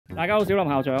大家好，小林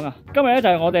校長啊！今日咧就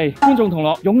係我哋觀眾同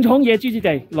樂勇闖野豬之地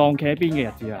浪茄邊嘅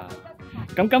日子啦。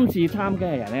咁今次參加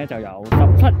嘅人咧就有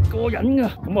17個人噶。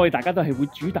咁我哋大家都係會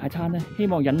煮大餐咧，希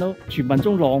望引到傳聞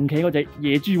中浪茄嗰隻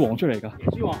野豬王出嚟噶。野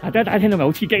豬王，大家聽到咪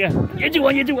好刺激啊！野豬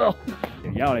王，野豬王！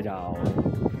而家我哋就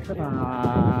出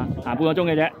發，行半個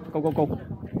鐘嘅啫，Go Go Go！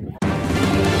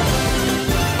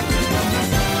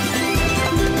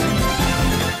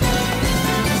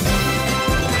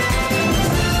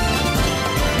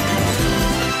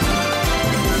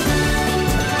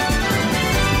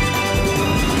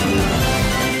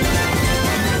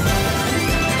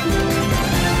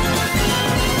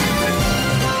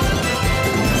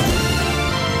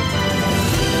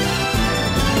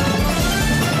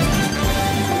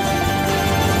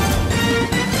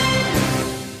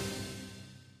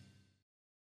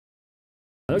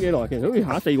咗幾耐？其實好似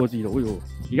行咗4個字到啫喎。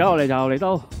而家我哋就嚟到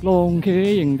浪茄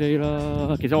營地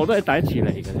啦。其實我都係第一次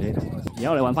嚟嘅呢度。而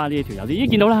家我哋揾翻呢條友先，已經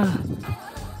見到啦。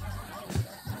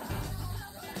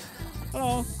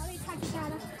Hello。可以拆結界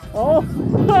啦。好，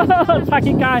拆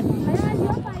結界。係啊，如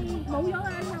果係冇咗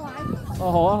嘅拆位。哦，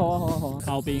好啊，好啊，好啊，好啊。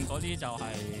後邊嗰啲就係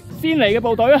先嚟嘅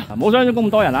部隊啊！冇想象中咁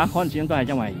多人啊，可能始終都係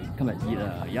因為今日熱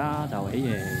啊。而家就起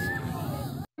夜。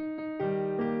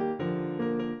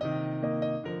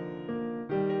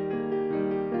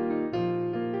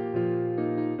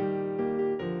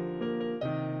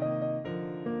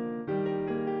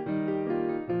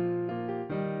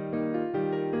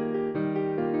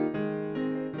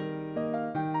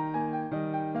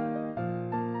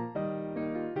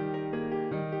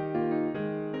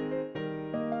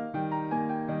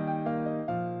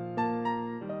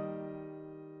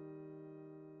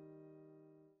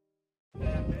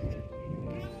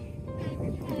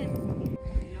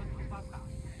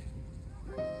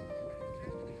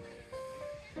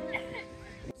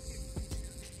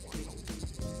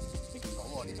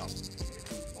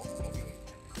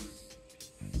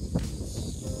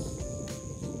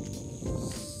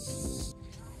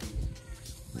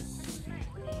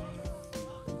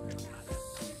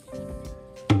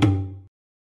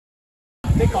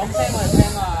你講聲我哋聽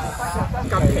啊！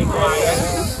咁奇怪嘅。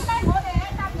我哋喺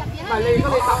搭入邊啦。唔係你而家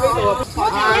你搭呢度啊？我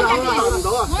哋喺入邊唔到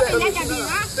啊！我哋喺入邊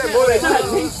啊！即係我哋真係唔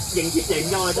興營貼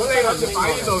營㗎，我哋諗住擺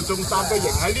呢度，仲搭個營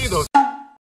喺呢度。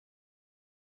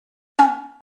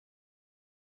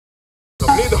同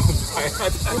呢度唔係啊！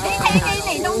你嚟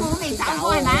到我未走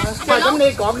過係咪？唔係咁你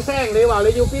講聲，你話你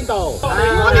要邊度？我話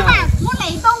我嚟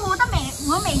到我都未，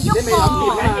我未喐過。你未諗掂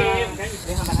緊嘢，唔緊要。你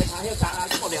係咪喺呢一格啊？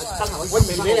咁我哋又真係可以唔俾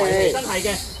你，真係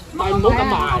嘅。但係唔好咁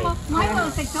埋。我喺度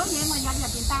食咗嘢，我入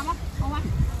邊搭啦，好嗎？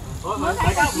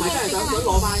大家唔係真係想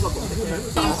攞翻個共識，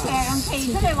長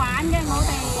期出嚟玩嘅，我哋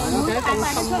唔想咁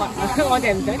親密，我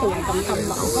哋唔想同人咁親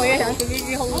密，我哋想少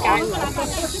啲空間。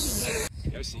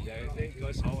有時就係呢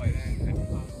個所謂咧，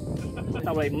就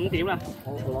嚟5點啦，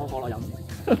我攞可樂飲。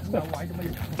有位做乜嘢？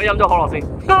你飲咗可樂先。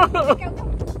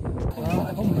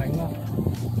好唔明啊！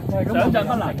想像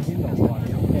不能。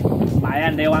唔係啊，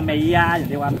人哋話未啊，人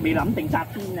哋話未諗定紮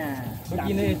邊啊。佢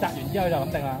見你哋紮完之後就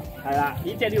諗定啦。係啦，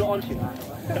咦，即係呢度安全啊！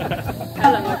一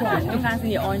兩個人中間先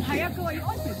至安全。係啊，佢話要安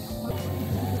全。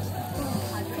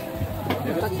你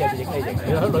覺得其實影嚟影，你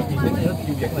喺裏邊影你都照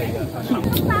影嚟嘅。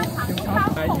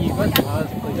2嗰時我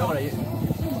去咗我哋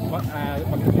運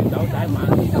動員走第一晚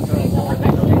先得咗落嚟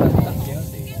到呢個得嘢嗰時。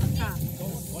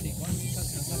嗰年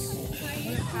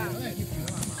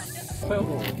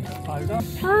係咯。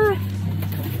唉。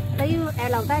你要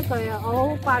留低句啊！我好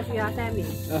掛住阿 Sammy。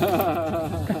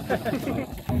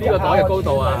呢個袋嘅高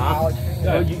度啊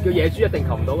嚇，個野豬一定擒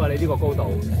唔到㗎！你呢個高度，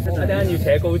一陣間要扯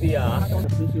高啲啊嚇。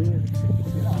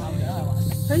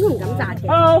佢都唔敢扎嘅。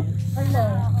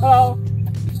Hello。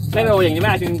你喺度營做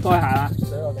咩？轉多一下啦。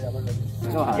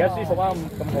而家舒服啊！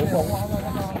咁好風。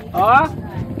好啊，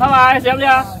拜拜，食唔食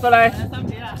啊？過嚟。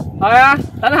係啊，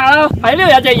等下啦。喺呢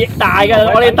度有隻大嘅，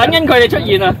我哋等緊佢哋出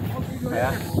現啊。係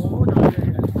啊。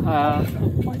係啊，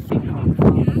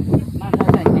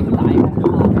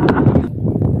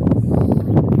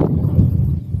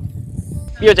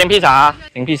邊度整 pizza 啊？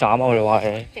整 pizza 啊嘛，我哋話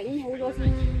係。整好咗先，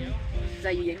就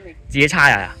要影你。自己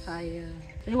猜啊？係啊，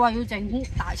你話要整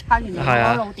大餐，原來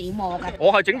開路點我㗎。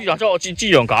我係整住大餐，我知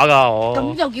樣假㗎我。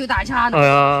咁就叫大餐。係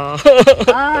啊。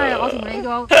唉，我同你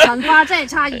個文化真係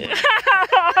差異。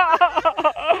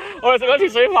我哋食咗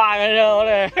鐵水飯嘅啫，我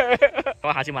哋。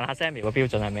我下次問下 Sammy 個標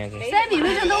準係咩先 ？Sammy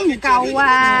標準都唔夠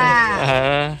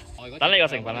啊！等你個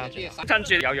成分啦，趁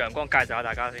住有陽光介紹下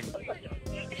大家先。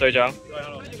隊長，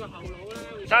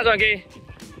山上見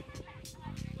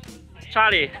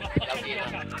 ，Charlie，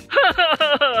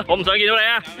 我唔想見到你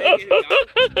啊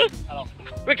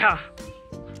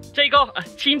 ！Hello，Rika，J 哥，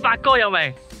千發哥有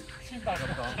名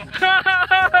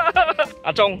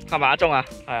阿鐘係咪阿鐘啊？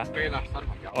係啊。記啦，新朋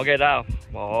友。我記得，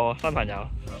我新朋友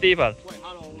Steven。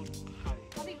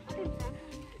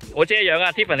我遮樣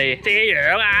啊 ，Tiffany 遮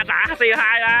樣啊，打4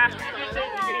嗨啦。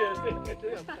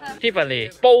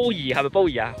Tiffany 煲兒係咪煲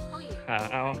兒啊？係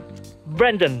啊，啱。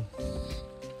Brandon、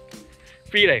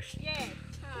Felix、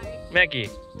Maggie、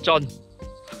John。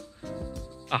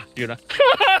啊，完啦。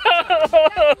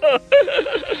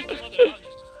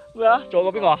咩啊？仲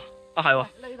有個邊個啊？啊係喎，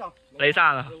李生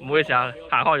啊，唔好意思啊，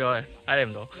行開咗你，睇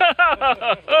你唔到。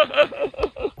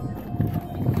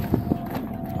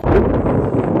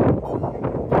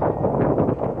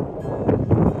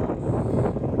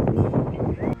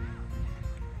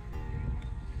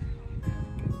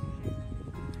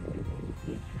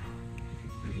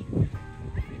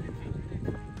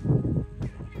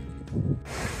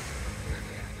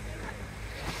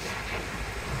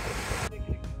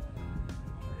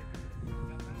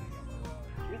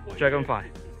最緊快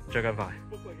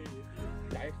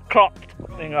，Clock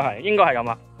應該係咁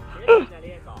啊！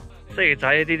蜥蜴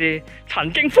仔呢啲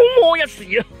曾經風魔一時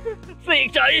啊！蜥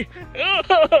蜴仔，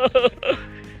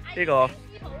呢個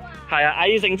係啊，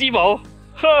偽成之寶。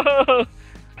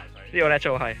呢個咧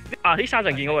就係啊，呢山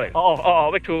上見到嚟。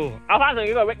Week 2，山上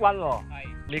呢個係 Week 1喎。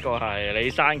呢個係李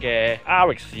生嘅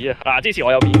RX 啊！嗱，之前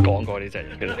我有片講過呢隻嘢。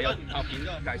你有拍片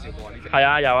都有介紹過呢隻？係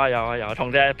啊，有，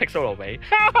同隻 Pixel 比。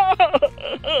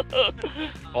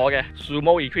我嘅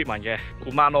Sumo Equipment 嘅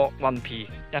Kumano 1P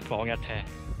一房一廳。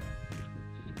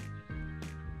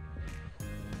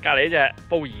隔離呢隻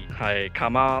煲兒係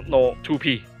Kamano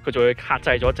 2P， 佢仲要客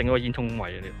製咗整嗰個煙通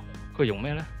位啊！呢個佢用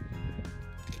咩咧？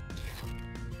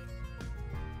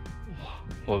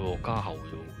哇，外加厚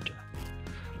咗。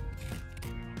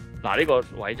嗱，呢個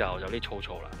位就有啲粗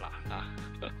糙啦，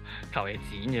求其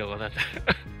剪嘅我覺得，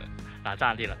嗱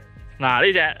爭啲啦。嗱，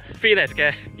呢隻 Felix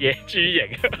嘅野豬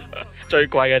型最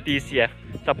貴嘅 DCF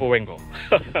Double Rainbow，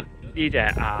 呢隻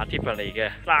阿 Tiffany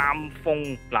嘅三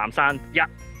峰藍山1，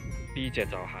呢隻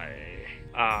就係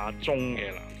阿鐘嘅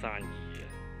藍山2嘅，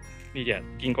呢隻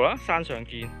見過啦，山上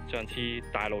見，上次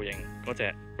大露營嗰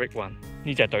隻 Rick One，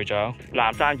 呢隻隊長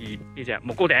藍山2，呢隻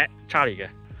木高頂 Charlie 嘅，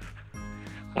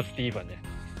阿 Steven 嘅。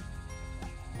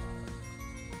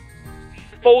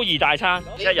煲兒大餐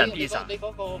，1人 pizza。呢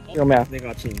個咩啊？呢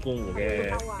個前公湖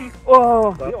嘅。哇！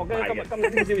我驚今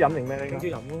日聽朝飲定咩？聽朝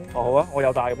飲咯。哦好啊，我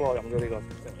有帶嘅，不過我飲咗呢個。呢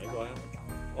個啊？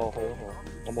哦好，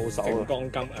我冇手啊。靜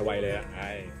岡金係餵你啦，唉。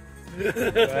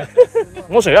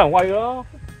我成日有人餵㗎咯，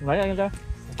唔係啊，真。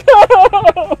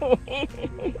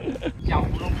有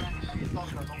窿啦，多個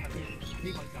窿入邊，呢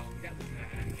個就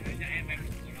1mm 啦，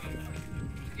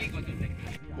呢個就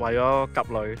為咗夾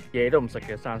女，嘢都唔食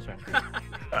嘅山上。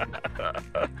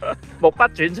目不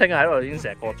轉睛喺度已經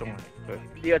成個鐘啦，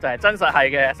呢個就係真實係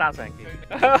嘅山上見。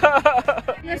呢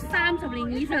個30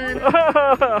年以上。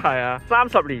係啊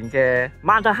，30年嘅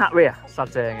Mountain Hardware 實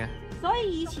正嘅。所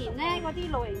以以前咧嗰啲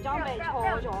露營裝備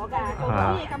錯咗㗎，做到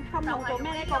啲嘢咁襟用，做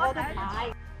咩咧？個個都唔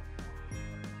買。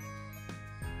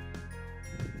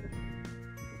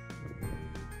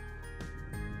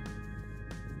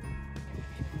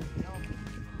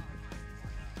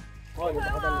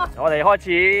我哋開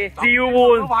始召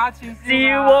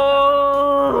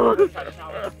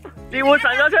喚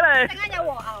神咗出嚟。陣間有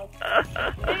和牛，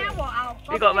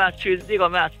呢個咩啊？呢個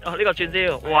咩啊？哦，呢個串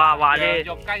燒，哇，話啲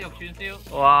肉雞肉串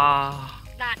燒，哇！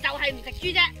嗱，就係唔食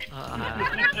豬啫。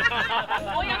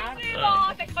我飲豬喎，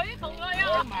食佢啲同類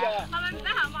啊，係咪唔使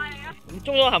行埋嚟啊？咁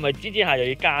中咗係咪之下又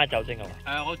要加酒精啊？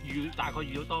我大概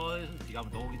預咗多時間唔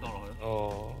到好多落去。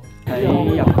哦。喺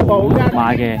入鋪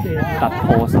買嘅突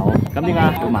破手，咁點解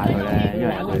要買佢咧？因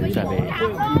為佢上面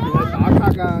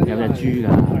有隻豬㗎，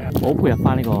好配合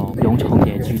翻呢個勇闖野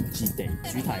豬之地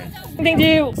主題啊！聽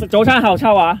朝食早餐後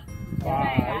抽啊！哦，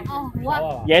好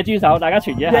啊！野豬手，大家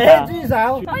傳嘢。野豬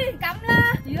手，不如咁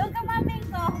啦，如果今晚邊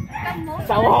個咁好，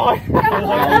就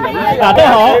開。嗱都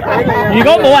好，如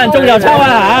果冇人中就抽啊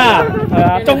嚇，係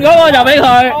啊，中咗我就俾佢。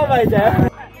安慰者。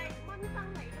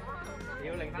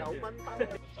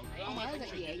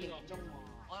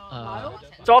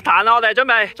作壇啦，我哋準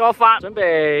備作法，準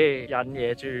備引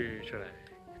野豬出嚟。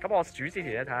咁我煮之前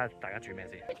咧，睇下大家煮咩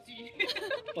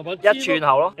先。一串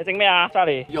後咯。你整咩啊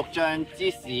 ，Charlie？肉醬芝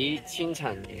士千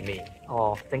層麵。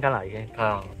哦，整緊啦已經。係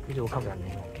啊，呢啲好吸引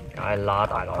嘅。梗係啦，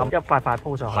大佬。一塊塊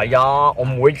鋪上去。係啊，我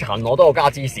每層我都有加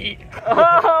芝士。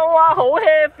哇，好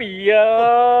happy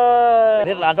啊！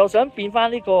你難道想變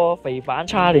翻呢個肥版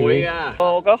Charlie？會啊。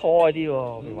我覺得可愛啲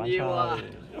喎，肥版 Charlie。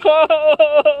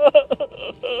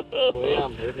會啊，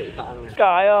唔會肥翻嘅。解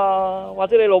啊？或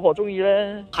者你老婆中意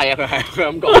咧？係啊，佢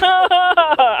咁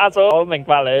講。阿嫂，我明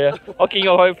白你啊！我見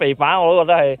過佢肥版，我都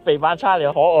覺得係肥版差嚟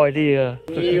可愛啲啊！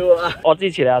要啊！我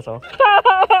支持你，阿嫂。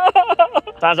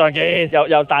讚上見，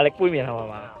又大力杯麵係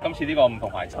嘛？今次呢個唔同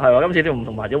牌子，係喎，今次都唔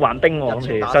同牌子，橫冰喎，今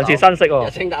次上次新式喎。日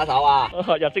清打手啊！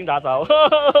日清打手。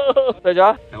對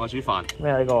咗？係我煮飯。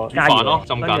咩啊？呢個煮飯咯，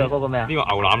浸緊。跟住嗰個咩啊？呢個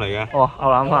牛腩嚟嘅。哦，牛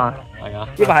腩飯。係啊。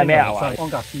呢個係咩牛啊？安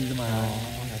格斯啫嘛，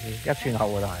一寸厚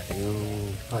㗎啦，係。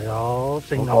係啊，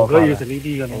正牛都要食呢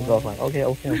啲嘅，冇過分。OK。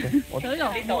我想用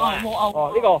呢度啊，冇牛。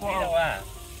哦，呢個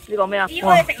呢個咩啊？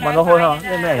哇，聞到好香，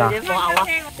呢咩嚟㗎？和牛啊，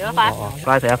食一塊。哦，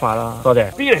梗係食一塊啦，多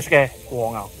謝。Felix 嘅和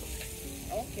牛。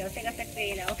又識一識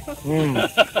啲啦。嗯，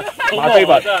馬飛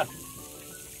佛。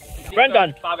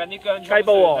Brandon 爆緊啲薑雞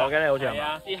煲喎，我記得好似係嘛？係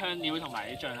啊，啲香料同埋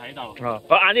啲醬喺度。哦，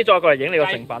我晏啲再過嚟影你個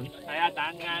成品。係啊，等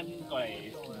間過嚟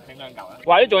整兩嚿啊。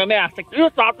哇！呢仲有咩啊？食呢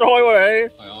雜菜喎你。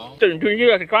係啊。食完斷呢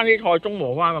個食翻啲菜中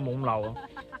和翻咪冇咁漏。呢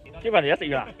份你而家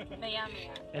食完啦？未啊。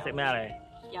你食咩啊你？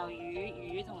魷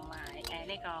魚同埋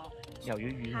呢個魷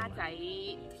魚蝦仔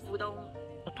烏冬。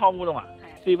湯烏冬啊？係啊。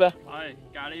知咩？係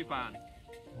咖喱飯。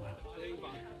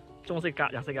中式加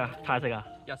日式啊？泰式啊？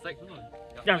日式。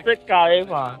日式咖喱飯。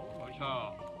冇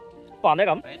錯。飯咧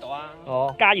咁？喺度啊。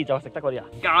哦，加熱就食得嗰啲啊？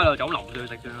加就咁淋上去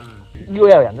食啫。呢個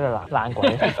有人真係懶鬼。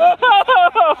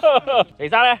李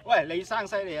生咧？喂，李生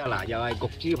犀利啊！嗱，又係焗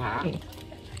豬扒、雞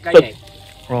翼。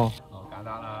哦。簡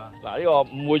單啦。嗱，呢個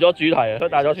誤會咗主題啊，都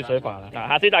帶咗雪水飯啦。嗱，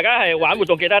下次大家係玩活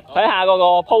動記得睇下嗰個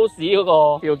pose 嗰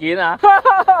個條件啊。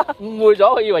誤會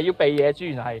咗，佢以為要避野豬，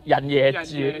原來係人野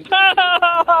豬。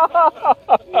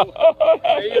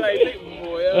美麗的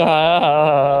誤會啊！係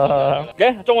啊。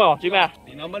嘅，中午煮咩啊？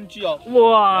蓮藕炆豬肉。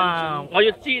哇！我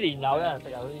要知蓮藕，有人食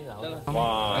有啲藕。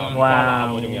哇！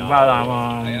包腩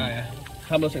啊！係啊，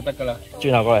差唔多食得㗎啦。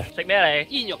轉頭過嚟食咩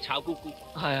你？煙肉炒菇菇。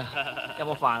係啊。有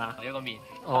冇飯啊？有一個麵。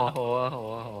哦，好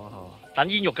啊。等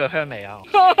煙肉嘅香味啊！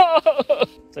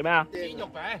食咩啊？煙肉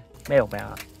餅。咩肉餅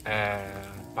啊？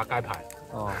百佳牌。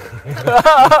哦。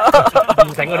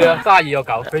現成嗰啲啊，32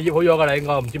個9，佢醃好咗㗎啦，應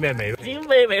該唔知咩味。知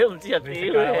咩味都唔知啊！屌，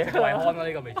維安啦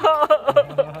呢個味。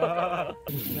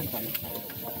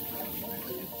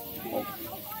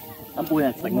咁半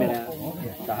日整咩咧？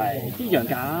就係啲羊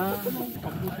架。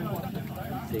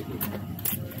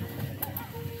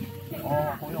哦，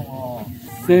好用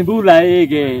喎。成煲嚟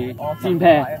嘅煎皮。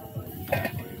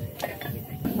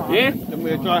咦？有冇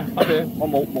嘢再？我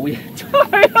冇嘢。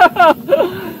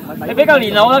你俾嚿蓮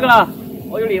藕得㗎啦，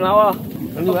我要蓮藕啊。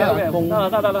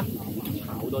得。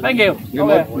Thank you。有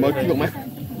冇豬肉咩？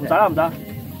唔使啦，唔使。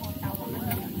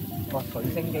哇，水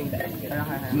星基地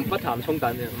嘅，不談沖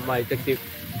等嘅，唔係直接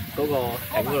嗰個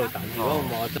頂嗰度等。如果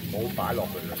我就冇擺落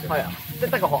去啦。係啊，即係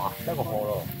得個殼啊，得個殼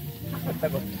咯，得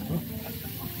個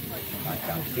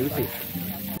小事。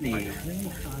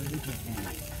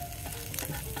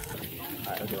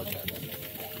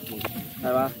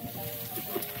係嘛？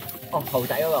哦，蠔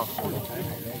仔嗰個。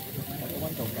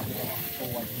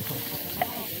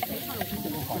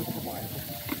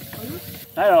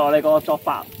睇嚟我哋個作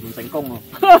法唔成功喎。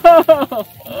夠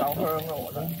香咯，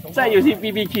我覺得。真係要先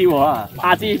BBQ 喎，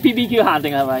下次 BBQ 限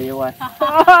定係咪要喂？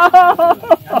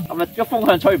係咪個風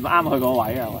向吹唔啱佢個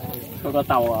位啊？喂，佢個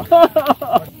竇啊！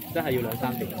真係要2、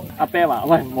3條。阿 Ben 話：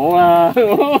喂，唔好啦，好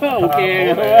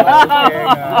驚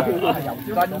啊！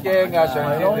真驚啊！上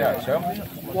次啲人想，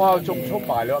哇，仲速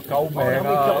埋你話救命啊！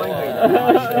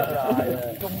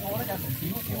仲我咧有時點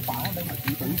條飯你咪自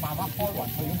己慢慢開勻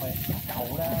佢咁咪一嚿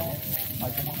咧，係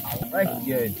咁樣牛。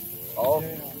完，好。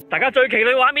大家最期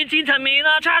待畫面千層麵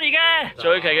啊，差啲嘅！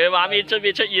最期嘅畫面準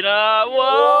備出現啦！哇！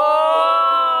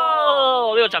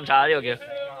呢個浸唔浸啊？呢個叫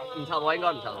唔臭喎，應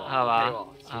該唔臭喎。係嘛？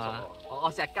啊！我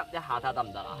試下急一下睇下得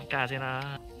唔得啊？加下先啦。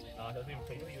首先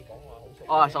佢都要講話好食。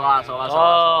哦，熟啦。哦，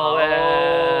好嘅。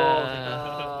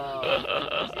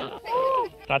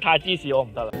但係太芝士我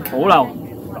唔得啦，好流。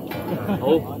好。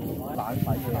懶洗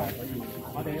嘅，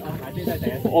我哋安排啲都係第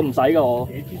一。我唔使㗎，我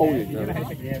鋪完㗎。你係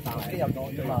食嘢但係入檔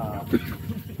啫嘛。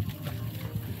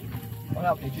我有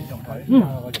幾尊重佢。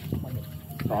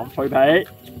講脆皮。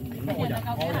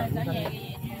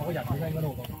我人本身應該都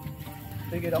好多。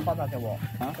你幾多分啊隻鑊？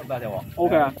嚇？咁大隻鑊 ？O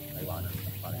K 啊。你玩啊，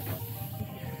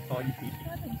多啲啲。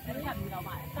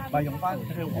咪用翻張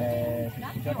咪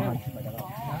得咯。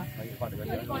咪用翻嚟嗰啲。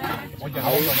我有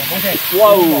冇食？哇！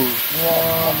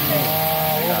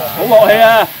好樂氣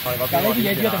啊！但呢啲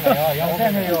嘢一定係啊，有聲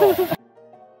氣喎。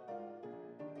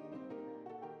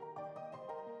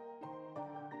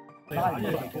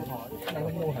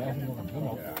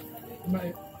唔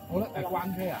係，我覺得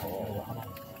關車啊。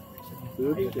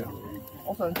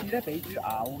我上次咧俾豬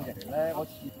咬人咧，我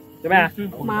做咩啊？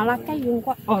麻辣雞軟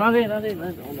骨。哦，等先。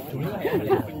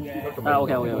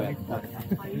OK。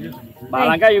麻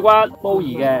辣雞軟骨煲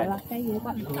兒嘅。麻辣雞軟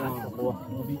骨。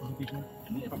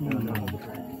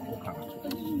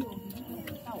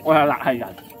我係辣係人，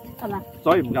係咪？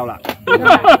所以唔夠辣。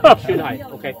算係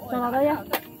OK。再落多一。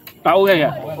但 OK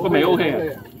嘅，個味 OK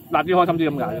嘅，辣啲開心啲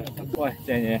咁解。喂，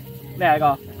正嘢。咩係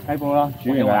個雞煲咯？煮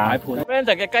完嘅蟹盤。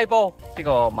Brandon 嘅雞煲，呢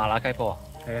個麻辣雞煲啊？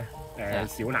係啊。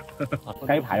小辣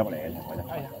雞排肉嚟嘅，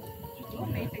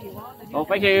好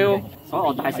thank you。所以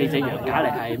我帶4隻羊架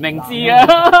嚟係明知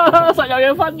啊，實有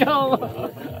嘢分㗎。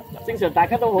正常大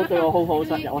家都好對我好好，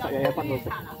實有我實有嘢分到食。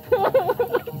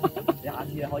你下次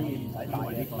可以唔使帶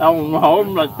呢個。又唔好咁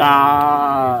律㗎。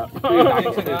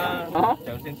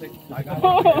象徵式，大家煲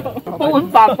碗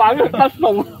白飯都得餸。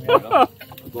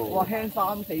哇，輕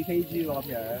3-4 kg 喎咁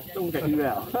樣，中極啲咩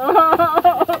啊？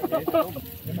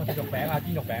有冇食肉餅啊？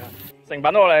煎肉餅啊？成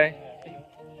品喎你，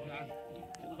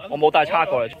我冇帶叉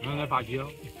過嚟。兩個筷子咯。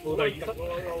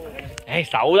誒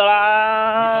手得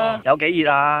啦，有幾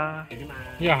熱啊？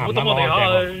呢個鹹我哋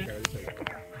去，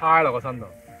揩落個身度。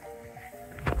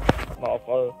我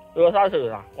你個沙食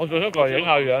啊！我最想過嚟影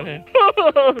下樣先，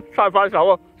太快手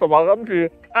啊！同埋諗住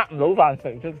唔到飯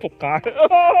食，真仆街。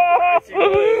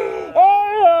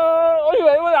我以為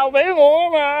會留俾我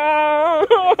啊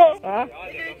嘛！啊？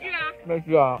咩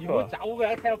豬啊？如果走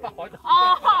嘅，聽到北海道。哦，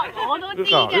我都知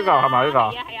㗎。呢個係咪呢個？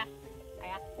係啊。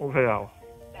OK 啊。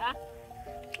食啊！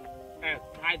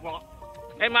泰國。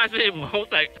 MIC 唔好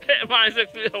食 ，MIC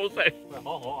先好食。好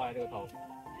可愛呢個圖。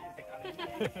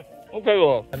OK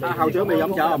喎。校長未飲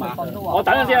酒係嘛？我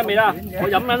等陣先啊，未啦。我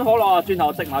飲緊可樂，轉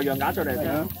頭食埋羊架出嚟先。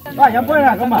喂，飲杯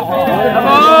啦，咁啊。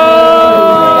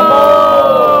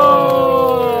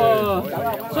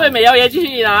雖然未有嘢出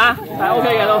現啊，但係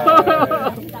OK 嘅都。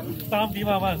3點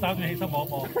啊，可能3點起身摸一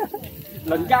摸。輪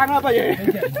更啦，不如。你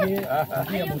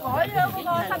要改咗嗰個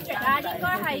subject 啊，應該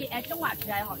係中華廚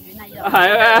藝學院啊，呢度。係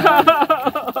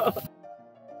啊。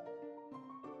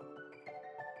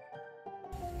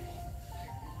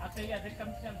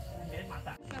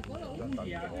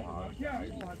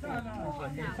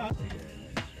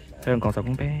香港手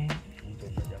工啤。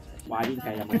壞天氣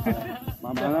有冇？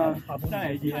慢慢啦，真係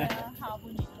熱啊！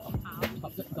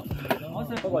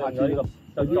不過用咗呢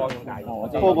個就裝咁大個。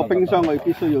拖個冰箱我哋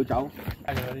必須要走。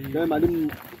你買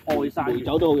啲愛晒梅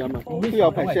酒都好飲啊，都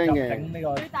有 percent 嘅。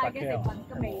最大嘅成分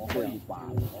嘅味道。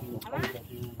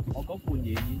我嗰罐嘢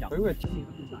已經入。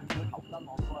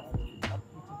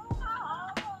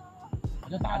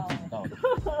一蛋接唔到。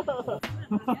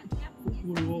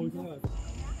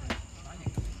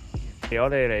我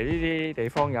哋嚟呢啲地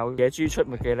方有野豬出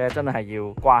沒嘅咧，真係要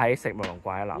掛喺食物同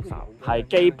掛喺垃圾，係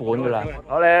基本噶啦。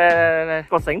好嚟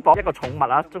個繩綁一個寵物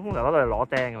啊，通常攞到嚟攞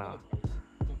釘噶啦。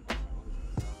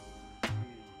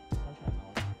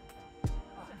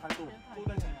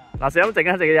嗱，想整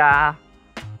一整咋？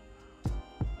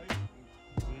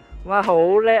哇，好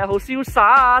叻，好瀟灑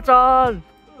啊，俊，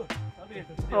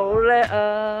好叻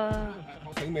啊！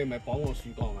繩尾咪綁個樹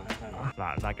幹啊！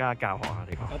嗱，大家教學下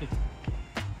呢個。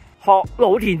學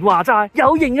老田話齋，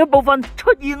有型嘅部分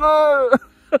出現啦！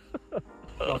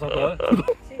垃圾袋。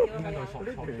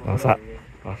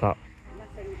垃圾。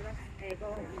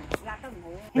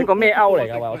呢個咩勾嚟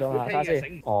㗎？喂，我想下，睇下先。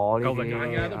哦，呢啲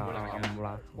唔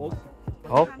啦。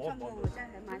好。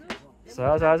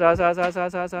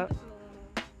上。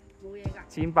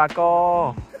18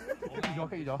個。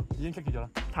棘咗，已經棘住咗啦。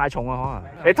太重啦，可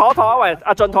能。你拖一拖啊，喂，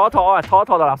阿俊拖一拖啊，拖一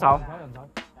拖就垃圾。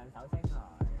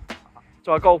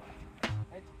再高。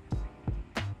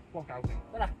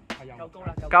得啦，夠高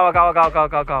啦。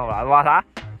夠。嗱，話下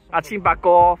，1800個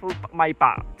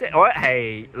1.8米，即係我覺得係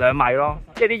2米咯。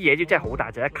即係啲野豬真係好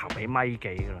大隻，一擒起1.幾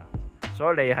米噶啦。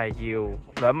所以你係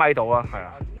要2米到啊，係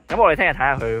啊。咁我哋聽日睇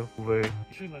下佢會唔會？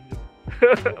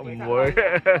唔會。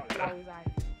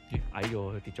矮咗，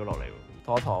佢跌咗落嚟喎。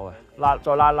拖一拖嘅，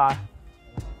再拉。係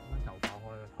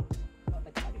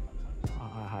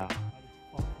啊。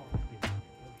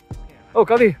哦，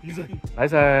搞掂，嚟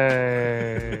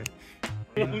食。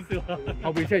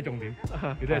後邊先係重點，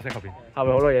幾多嘢食後邊？後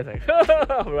邊好多嘢食，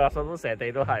係咪啊？順風蛇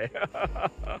地都係。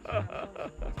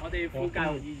我哋副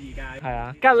教育意義㗎。係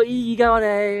啊，教育意義㗎我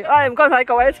哋。唉，唔該晒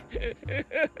各位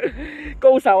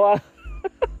高手啊！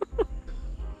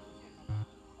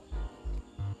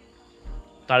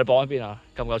但係你綁喺邊啊？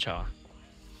夠唔夠長啊？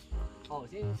我頭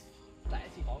先第一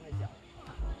次講嘅時候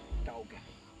夠嘅。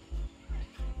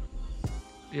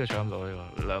呢個搶唔到呢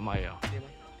個2米啊！掂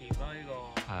啦呢個。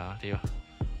係啊，掂啊！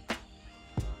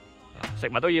食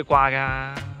物都要掛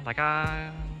㗎，大家。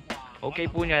好基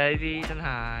本嘅呢啲真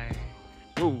係。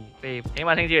起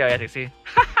碼聽朝有嘢食先。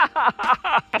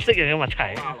黑色人嘅問題。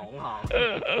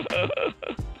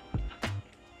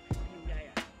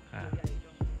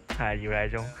係搖曳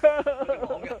中。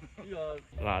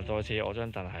嗱，再次我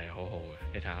張凳係好好嘅，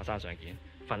你睇下山上件，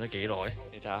瞓咗幾耐？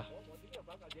你睇下。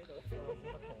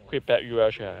Quebec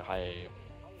UH 係。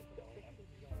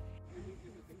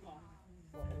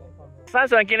山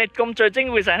上見你咁聚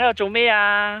精會神喺度做咩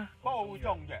啊？煲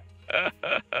中嘅。夜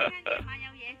晚有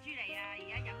野豬嚟啊！而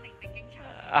家飲定定經常。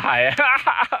係啊！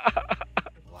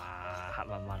哇，黑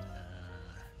蚊蚊啊！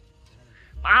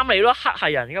啱你咯，黑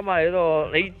係人噶嘛你度，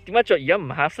你點解着而家唔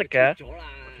黑色嘅？脱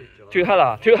黑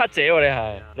啊！脱黑者喎你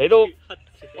係，你都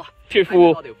脱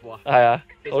褲，係啊，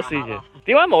好思住。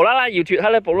點解無啦啦要脱黑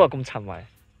咧？保羅咁沉迷。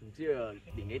唔知啊，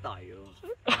年紀大嘅喎，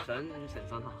想成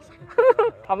身黑色。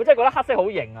係咪真係覺得黑色好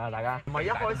型啊？大家？唔係一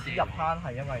開始入坑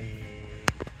係因為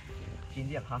見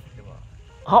啲人黑色啫嘛。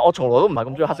嚇！我從來都唔係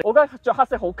咁中意黑色，我覺得着黑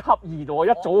色好吸意到，我一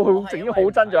早佢整咗好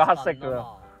憎着黑色噶啦，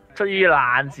出於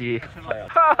懶字。糖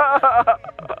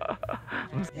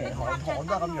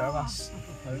都係咁樣啊，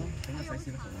係咯，整個洗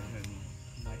屎糖咁樣，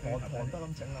糖都咁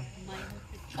整啊，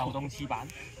流動翅膀，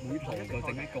每堂就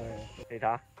整一個。你睇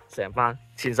下，成班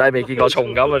前世未見過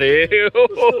蟲咁啊屌！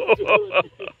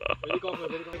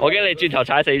我驚你轉頭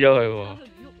踩死咗佢喎。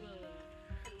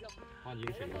已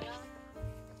經死咗。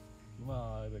咁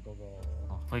啊，你哋嗰個。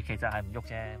佢其實係唔喐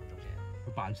啫，唔喐啫。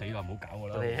佢扮死啦，唔好搞我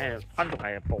啦。我哋係分獨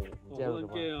係步，之後我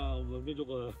驚啊！我唔驚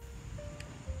喐啊！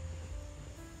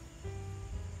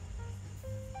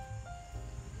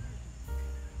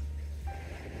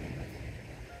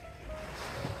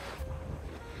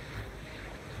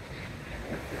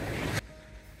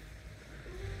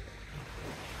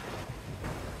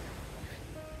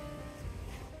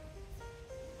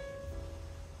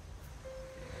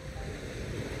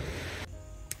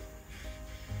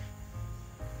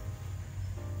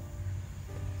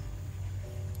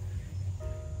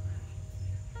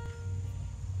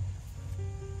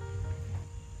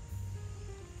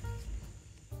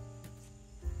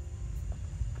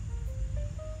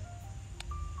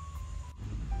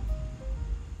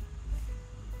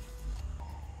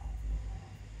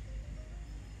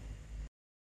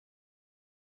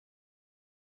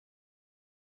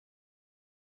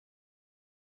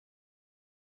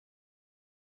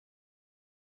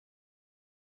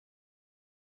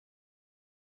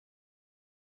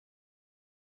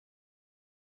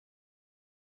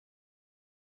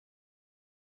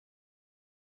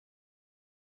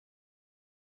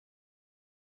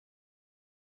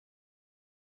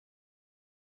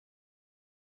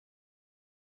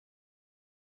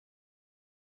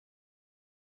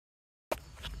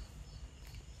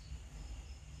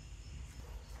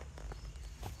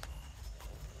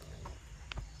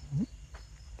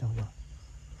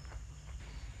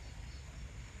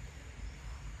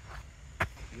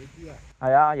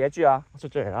係啊，野豬啊，出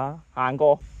咗嚟啦，行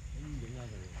過。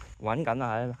揾緊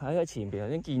啊，喺前邊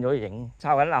已經見咗影，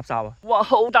抄緊垃圾啊！哇，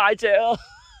好大隻啊，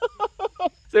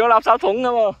成個垃圾桶咁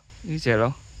喎。呢隻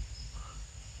咯，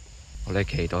我哋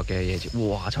期待嘅野豬，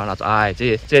哇，搶垃圾，唉，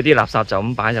即係啲垃圾就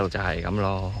咁擺就係咁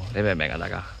咯，你明唔明啊？大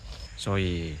家，所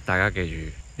以大家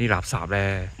記住，啲垃圾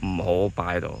咧唔好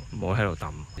擺喺度，唔好喺度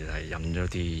抌，而係引咗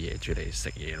啲野豬嚟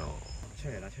食嘢咯。出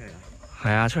嚟啦，出嚟啦！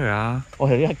係啊，出嚟啊！我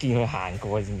頭先一見佢行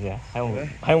過，你知唔知啊？喺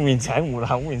我面前，喺門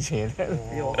口面前。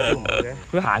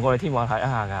佢行過嚟天網睇一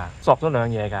下㗎，索咗兩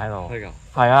嘢㗎喺度。係㗎。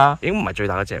係啊，已經唔係最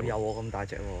大嗰隻。有我咁大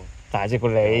隻喎。大隻過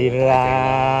你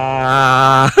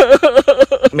啦！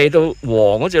未到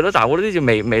黃嗰隻咯，但係我覺得呢隻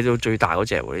未到最大嗰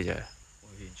隻喎，呢隻。我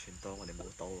完全當我哋冇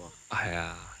刀啊！係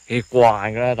啊，幾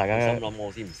慣㗎啦，大家。心諗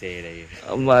我先唔射你。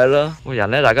咁咪係咯，個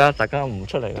人咧，大家唔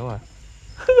出嚟㗎嘛。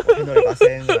聽到你把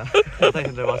聲㗎，我聽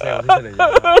到你把聲，我先出嚟。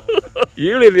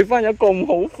咦，你哋班友咁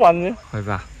好瞓嘅？去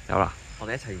邊啊？走啦！我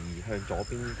哋一齊移向左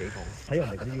邊幾步。睇人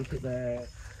哋嗰啲 YouTube 咧，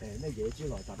咩野豬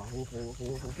來襲啊，好驚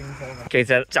慌啊！其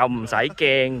實就唔使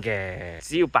驚嘅，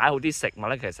只要擺好啲食物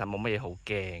咧，其實冇乜嘢好驚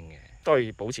嘅。都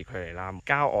係保持距離啦。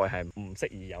郊外係唔適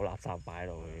宜有垃圾擺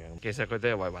落去嘅。其實佢都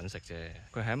係為揾食啫，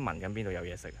佢係聞緊邊度有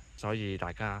嘢食。所以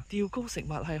大家調高食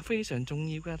物係非常重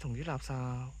要嘅，同啲垃圾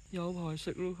有排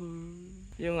食咯佢。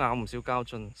要咬唔少膠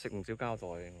樽，食唔少膠袋，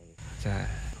真係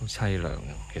好凄涼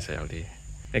啊！其實有啲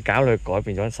你搞佢改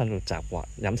變咗生活習慣、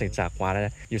飲食習慣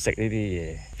咧，要食呢啲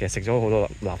嘢，其實食咗好多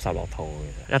垃圾落肚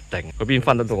嘅，一定佢邊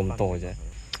分得到咁多嘅啫。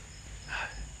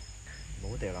唔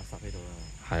好掉垃圾喺度啦。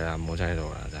係啊，唔好擠喺度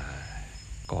啦，真係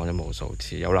講咗無數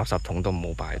次，有垃圾桶都唔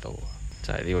好擺到，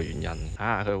就係呢個原因。睇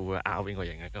下佢會唔會咬邊個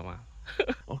型㗎嘛？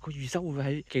我個預收會唔會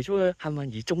係其中嘅幸運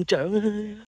兒中獎啊？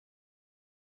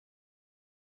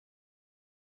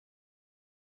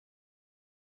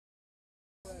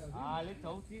啊！你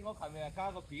早知我琴日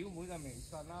加個表妹嘅微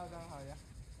信啦，真係啊！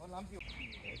我諗住。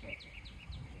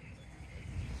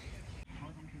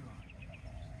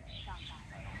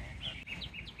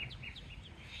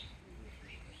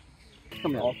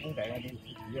今日我封頂一啲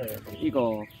呢個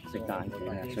食蛋卷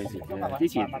啊，隨時之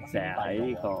前成日喺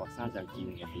呢個山上見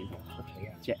嘅片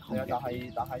隻空嘅，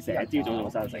成日朝早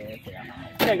上山食，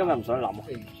因為今日唔想諗，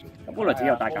本來只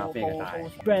有帶咖啡嘅，但係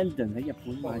Brandon 喺日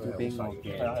本買咗俾我嘅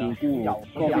天菇咖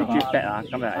啡絕筆啊，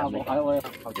今日有冇？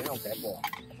後者有寫過，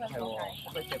係喎，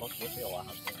可以借個紙俾我啊？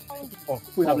哦，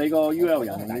配合你個 UL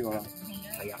人呢個啦，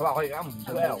係啊，佢話我而家唔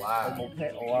做 UL 啊，佢冇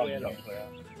pet 我啊，佢啊，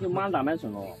要 Man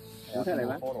Dimension 喎，冇 pet 你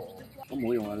咩？我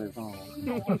冇用啊，你哋翻我。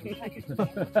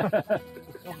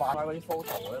都買翻嗰啲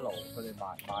photo 嗰啲爐，佢哋賣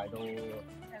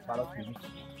到斷。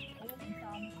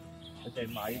佢哋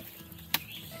買，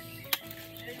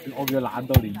我叫懶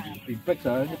到連逼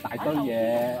上一大堆嘢，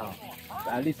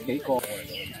呢幾個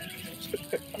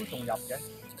都仲入嘅。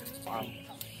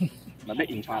咪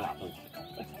Made in China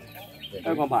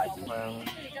香港牌子。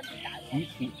以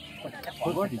前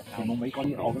佢嗰時全部美國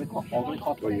啲，我嗰啲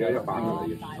cop 佢而家一版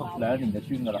2年就穿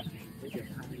㗎啦。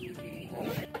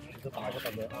都大嗰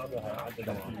份嘢啱嘅係啱嘅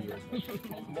就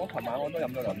我琴晚我都飲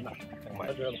咗兩樽，同埋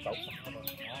咗693啊嘛。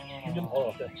呢樽可樂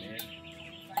真係，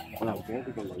我又記得呢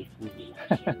個女夫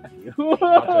婦。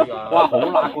哇！好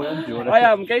辣個跟住我哋。哎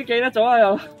呀，唔記得咗啊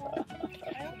又。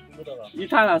依攤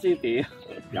下先屌。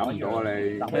飲唔咗啊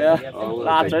你。係啊，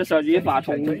辣嘴上已經犯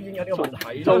重，已經有呢個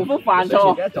問題。重複犯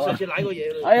錯。上次舐個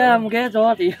嘢。哎呀，唔記得咗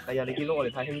啊屌。係啊，你見到我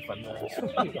哋太興奮啦。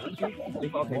你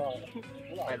翻屋企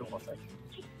帶老婆仔。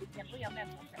日本有咩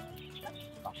好食？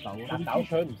辣豆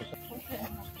腸唔食得。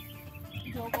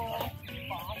做個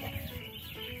飯，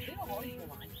呢個可以做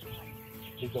晚餐。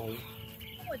你仲因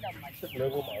為就唔係食兩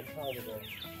個晚餐嘅啫。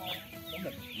咁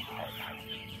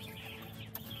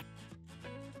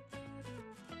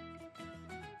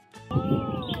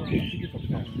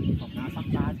咪同阿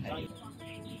心家一齊。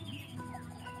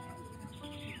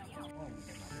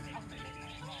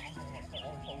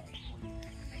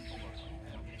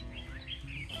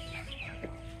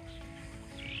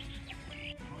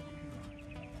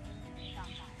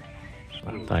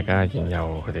大家見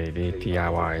有佢哋啲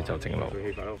DIY 就整路，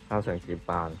山上結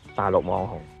伴大陸網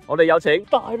紅，我哋有請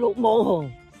大陸網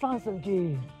紅山上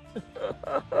見。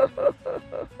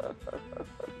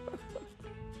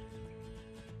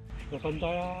就瞓低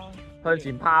啦，向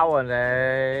前拋啊你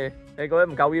覺得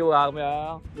唔夠腰啊咁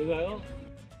樣？你咪係咯。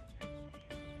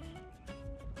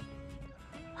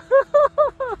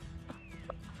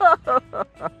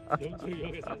飲醉咗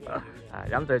嘅山上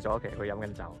見。飲醉咗，其實佢飲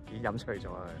緊酒，已經飲醉咗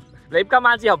啦。你今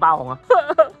晚之後爆紅啊！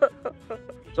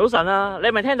早晨啊，你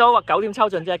係咪聽到話9點抽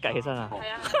獎即係計起身啊？係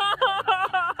啊。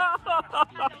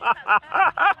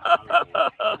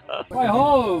喂，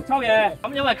好抽嘢。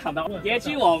咁因為琴日野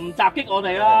豬王唔襲擊我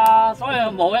哋啦，所以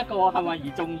冇一個幸運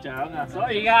兒中獎啊，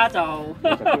所以而家就抽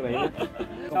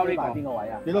呢個邊個位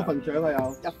啊？幾多份獎啊？有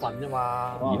1份啫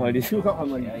嘛。而佢啲超級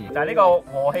幸運兒。就係呢個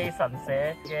和氣神社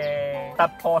嘅突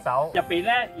破手，入邊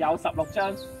咧有16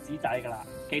張紙仔噶啦，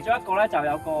其中一個咧就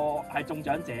有個係中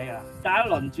獎者噶啦，大家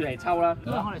輪住嚟抽啦。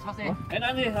咁我嚟抽先。你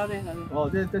等先，等先。哦，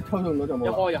即抽中咗就冇。一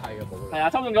開就係嘅冇。係啊，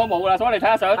抽中咗冇啦，所以我哋睇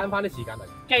下想慳翻啲時間嚟。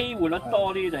機會率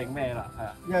多啲定咩啦？係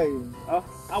啊。因為好，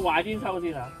阿壞先抽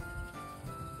先啊。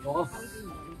我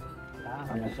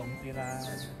係咪中先啦？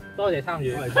多謝參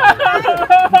與。鼓掌，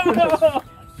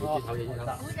多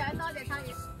謝參與。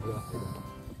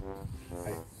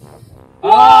哇，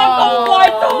咁快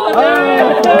中啊！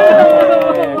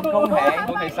恭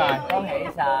喜晒！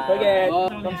佢嘅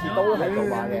今次都係做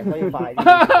馬嘅，所以快啲。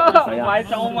唔係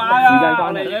做馬啊！時間關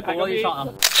係，一拍嗰啲 shot 啊！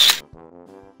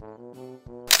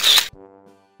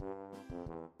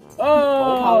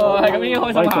哦，係咁已經開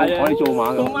心下啫。我哋做馬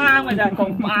嘅。咁啱嘅啫，咁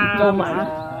啱。做馬。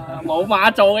冇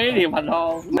馬做嘅呢條頻道。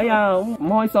哎呀，唔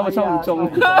開心啊，抽唔中。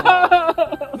好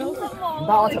失望。唔得，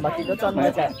我尋日見到真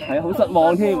嘅隻。係啊，好失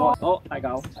望添。好，大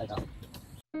嚿。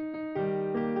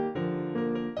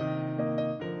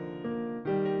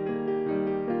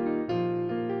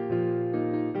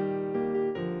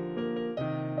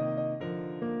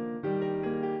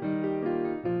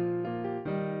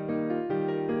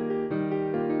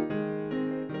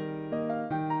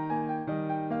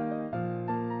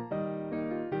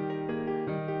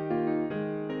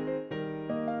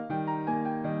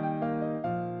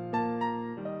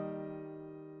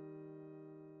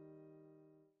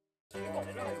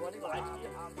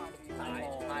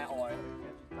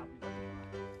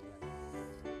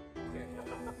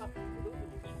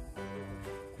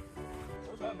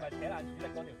唔係扯爛主力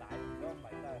嗰條帶，如果唔係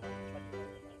真係可以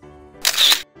出。